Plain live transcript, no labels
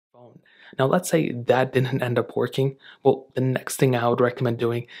phone. Now, let's say that didn't end up working. Well, the next thing I would recommend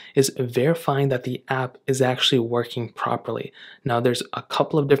doing is verifying that the app is actually working properly. Now, there's a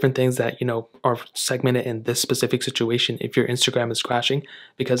couple of different things that, are segmented in this specific situation if your Instagram is crashing,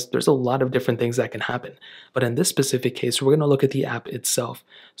 because there's a lot of different things that can happen. But in this specific case, we're going to look at the app itself.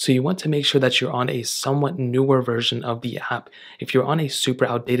 So you want to make sure that you're on a somewhat newer version of the app. If you're on a super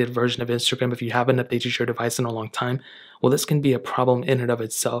outdated version of Instagram, if you haven't updated your device in a long time, well, this can be a problem in and of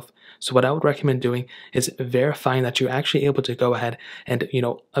itself. So what I would recommend doing is verifying that you're actually able to go ahead and,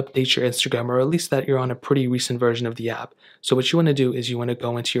 update your Instagram, or at least that you're on a pretty recent version of the app. So what you want to do is you want to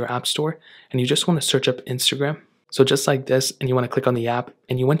go into your app store and you just want to search up Instagram. So just like this, and you want to click on the app,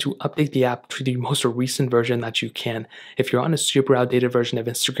 and you want to update the app to the most recent version that you can. If you're on a super outdated version of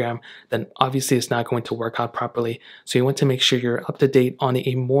Instagram, then obviously it's not going to work out properly. So you want to make sure you're up to date on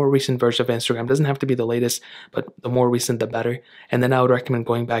a more recent version of Instagram. It doesn't have to be the latest, but the more recent, the better. And then I would recommend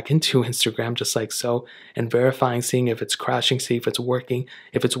going back into Instagram just like so, and verifying, seeing if it's crashing, see if it's working.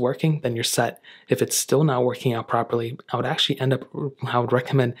 If it's working, then you're set. If it's still not working out properly, I would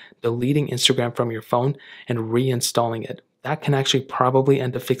recommend deleting Instagram from your phone and reinstalling it. That can actually probably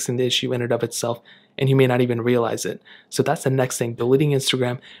end up fixing the issue in and of itself, and you may not even realize it. So that's the next thing, deleting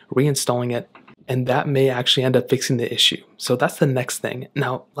Instagram, reinstalling it, and that may actually end up fixing the issue. So that's the next thing.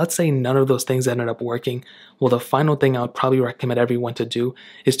 Now, let's say none of those things ended up working. Well, the final thing I would probably recommend everyone to do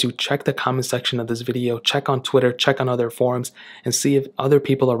is to check the comment section of this video, check on Twitter, check on other forums, and see if other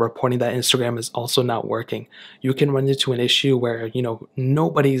people are reporting that Instagram is also not working. You can run into an issue where,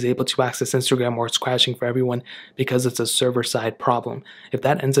 nobody is able to access Instagram, or it's crashing for everyone because it's a server-side problem. If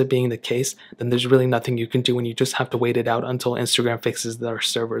that ends up being the case, then there's really nothing you can do, and you just have to wait it out until Instagram fixes their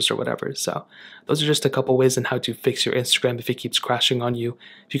servers or whatever. So those are just a couple ways on how to fix your Instagram if it keeps crashing on you.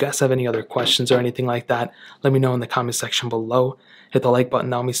 If you guys have any other questions or anything like that, let me know in the comment section below. Hit the like button,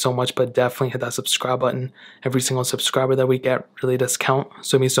 that would mean so much, but definitely hit that subscribe button. Every single subscriber that we get really does count,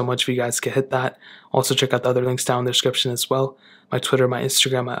 so it means so much if you guys can hit that. Also check out the other links down in the description as well. My Twitter, my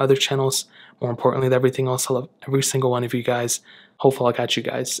Instagram, my other channels. More importantly than everything else, I love every single one of you guys. Hopefully I'll catch you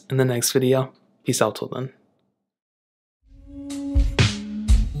guys in the next video. Peace out till then.